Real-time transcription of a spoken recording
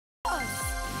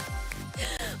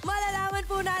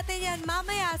po natin yan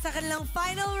mamaya sa kanilang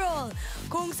final roll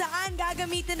kung saan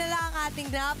gagamitin nila ang ating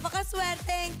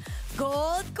napakaswerteng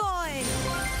gold coin.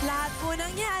 Lahat po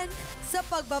ng yan sa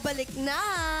pagbabalik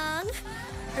ng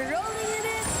Rolling in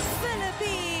It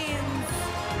Philippines!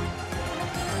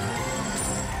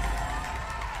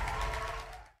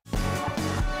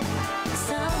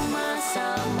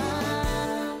 Sama-sama.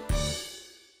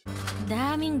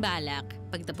 Daming balak.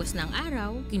 Pagtapos ng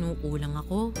araw, kinukulang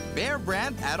ako. Bear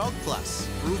Brand Adult Plus.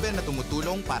 Proven na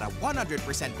tumutulong para 100%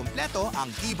 kumpleto ang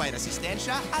tibay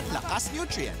resistensya at lakas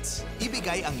nutrients.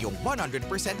 Ibigay ang iyong 100%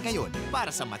 ngayon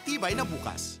para sa matibay na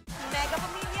bukas. Mega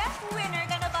Pamilya, winner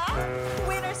ka na ba?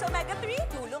 Winner sa Omega-3,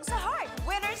 tulong sa heart.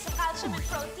 Winner sa calcium and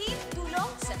protein,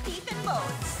 tulong sa teeth and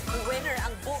bones. Winner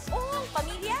ang buong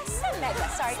pamilya sa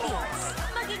Mega Sardines.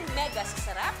 Maging mega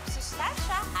sa sarap,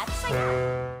 sustansya at saya.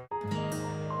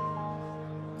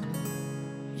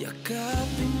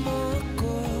 Yakapin mo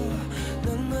ako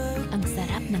nang Ang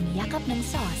sarap ng yakap ng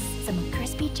sauce sa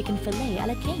crispy chicken fillet a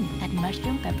la king at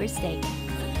mushroom pepper steak.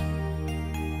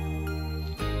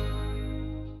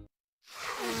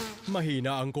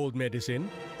 Mahina ang cold medicine?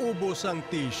 Ubos ang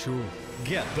tissue.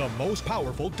 Get the most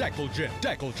powerful Decolgen.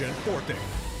 Decolgen Forte.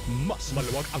 Mas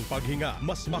maluwag ang paghinga,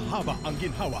 mas mahaba ang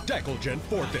ginhawa. Decolgen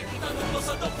Forte.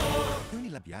 Yung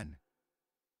nilabyan.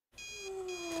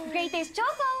 Great Taste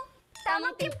Choco!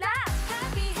 Tamang timpla!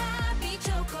 Happy, happy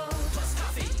Choco. Plus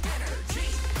coffee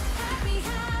energy. Happy,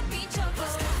 happy Choco.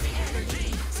 Plus coffee energy.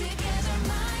 Together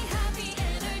my happy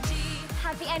energy.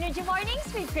 Happy Energy Mornings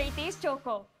with Great Taste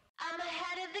Choco. I'm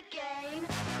ahead of the game.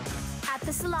 At the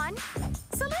salon,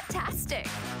 salontastic.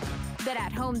 But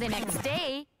at home the next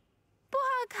day,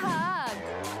 buhag-hug.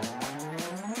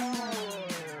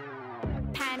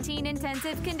 Pantene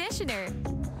Intensive Conditioner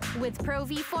with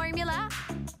Pro-V formula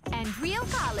and real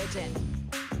collagen.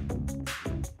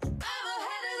 I'm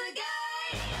ahead of the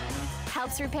game.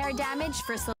 Helps repair damage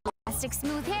for elastic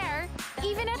smooth hair,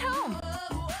 even at home.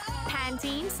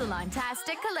 Pantene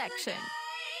Salontastic Collection.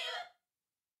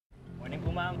 Morning po,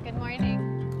 ma'am. Good morning.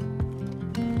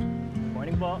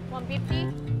 Morning po.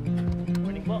 150,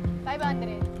 Morning po.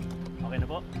 500. Okay na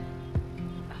po.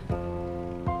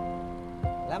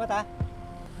 Salamat ah.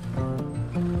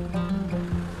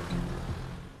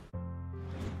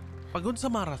 Pagod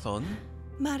sa marathon?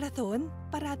 Marathon?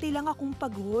 Parati lang akong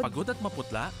pagod. Pagod at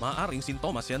maputla? Maaaring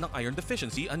sintomas yan ng iron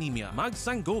deficiency anemia. Mag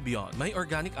Sangobion. May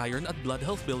organic iron at blood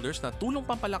health builders na tulong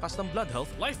pampalakas ng blood health.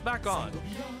 Life back on!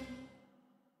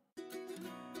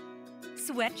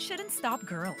 Sweat shouldn't stop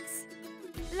girls.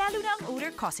 Lalo na ang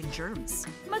odor-causing germs.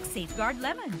 Mag-Safeguard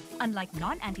Lemon. Unlike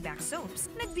non-antibac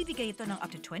soaps, nagbibigay ito ng up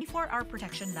to 24-hour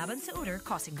protection laban sa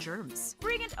odor-causing germs.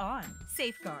 Bring it on.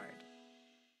 Safeguard.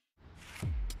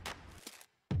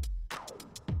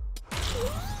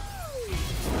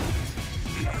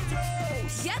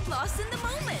 Get lost in the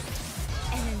moment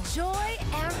and enjoy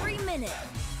every minute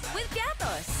with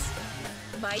Gatos.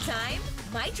 My time,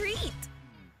 my treat.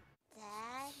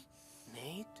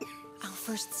 Nate? Ang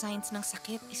first signs ng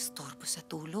sakit, istorbo sa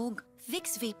tulog.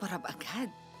 Vicks Vaporub agad.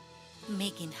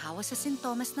 May ginhawa sa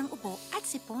sintomas ng ubo at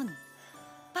sipon.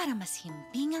 Para mas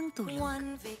himbing ang tulog.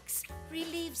 One Vicks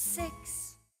relieves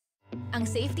 6. Ang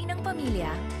safety ng pamilya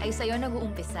ay sa'yo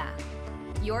nag-uumpisa.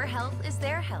 Your health is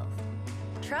their health.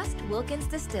 Trust Wilkins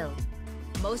Distilled.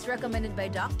 Most recommended by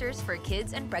doctors for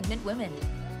kids and pregnant women.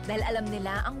 Dahil alam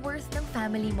nila ang worth ng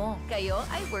family mo. Kayo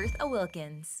ay worth a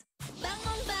Wilkins.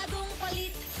 Bangong-bagong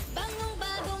palit,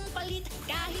 bangong-bagong palit,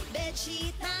 kahit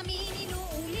bedsheet namin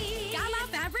inuulit. Gala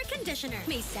Fabric Conditioner.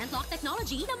 May scent lock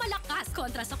technology na malakas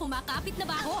kontra sa kumakapit na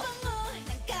baho. Bango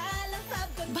ng Gala Fab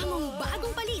Control.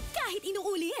 Bangong-bagong palit kahit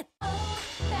inuulit. Oh,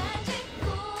 magic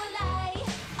kulay.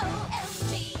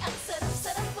 OMG, ang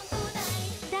sarap-sarap ng tunay.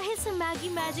 Dahil sa Maggi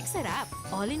Magic Sarap,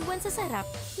 all-in-one sa sarap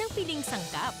ng piling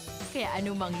sangkap. Kaya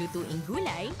anumang lutuing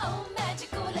gulay, oh,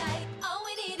 magic kulay. All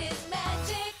we need is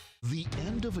magic. The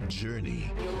end of a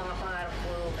journey yung mga pangarap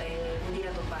ko ay hindi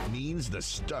natupad. means the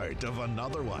start of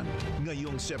another one.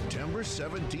 Ngayong September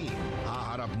 17,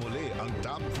 haharap muli ang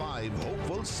top 5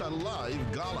 hopefuls sa live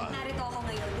gala. Narito ako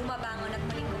ngayon, bumabangon at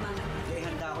muling kumangat. Kaya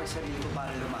handa ko yung sarili ko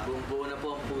para lumaban. Buong-buo na po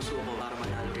ang puso ko para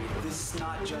manalo rito. This is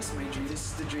not just my dream. This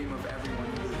is the dream of everyone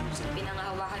who believes in it.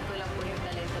 Pinangahawakan ko lang po yung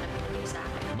talento na pinigay sa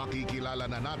akin. Makikilala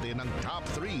na natin ang top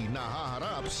 3 na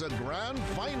haharap sa Grand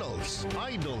Finals.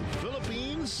 Idol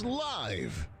Philippines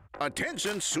Live.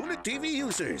 Attention Sulit TV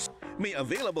users! May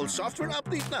available software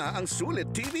update na ang Sulit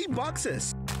TV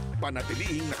boxes.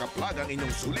 Panatilihing nakaplag ang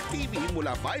inyong Sulit TV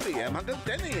mula 5 AM hanggang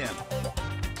 10 AM.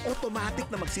 Automatic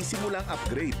na magsisimula ang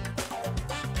upgrade.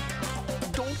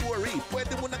 Don't worry,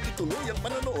 pwede mo nang ituloy ang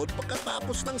panonood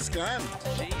pagkatapos ng scan.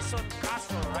 Jason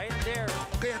Castro right there.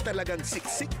 Kaya talagang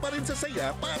siksik pa rin sa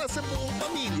saya para sa buong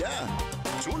pamilya.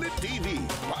 Sulit TV,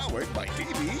 powered by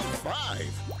TV5.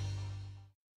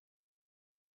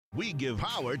 We give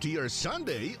power to your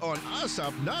Sunday on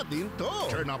ASAP Natin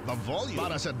To. Turn up the volume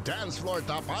para sa Dance Floor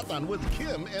Tapatan with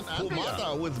Kim and Andrea.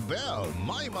 Kumata with Belle,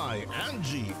 Maymay,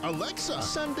 Angie, Alexa.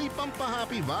 Sunday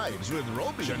Pampahappy Vibes with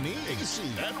Roby, Janine, AC,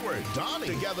 Edward,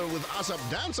 Donnie. Together with ASAP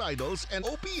Dance Idols and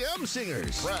OPM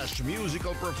singers. Fresh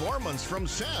musical performance from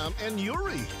Sam and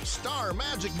Yuri. Star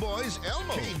Magic Boys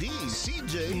Elmo, KD,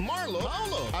 CJ, Marlo,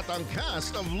 Paolo. At ang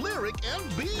cast of Lyric and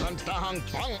B. Kantahang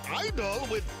Pang-Idol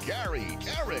with Gary,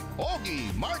 Eric, Ogie,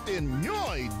 Martin,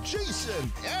 Noy,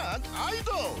 Jason, and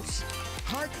Idols.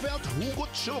 Heartfelt Hugot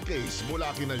Showcase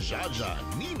mula kina Jaja,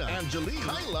 Nina, Angelique,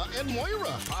 Kyla, and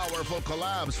Moira. Powerful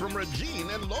collabs from Regine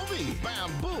and Lovie,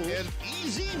 Bamboo, and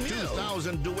Easy Meal.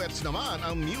 2,000 duets naman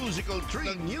ang musical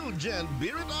treat ng New Gen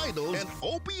Birit Idols and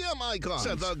OPM icons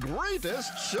sa The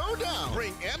Greatest Showdown.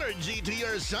 Bring energy to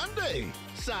your Sunday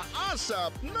sa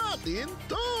ASAP Natin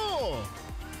To!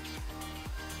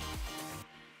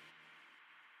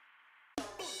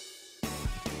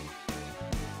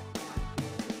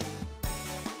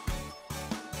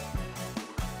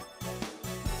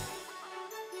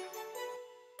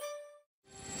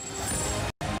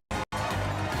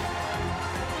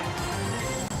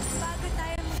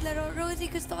 Rosie,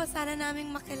 gusto ko sana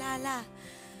naming makilala.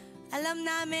 Alam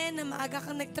namin na maaga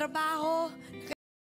kang nagtrabaho,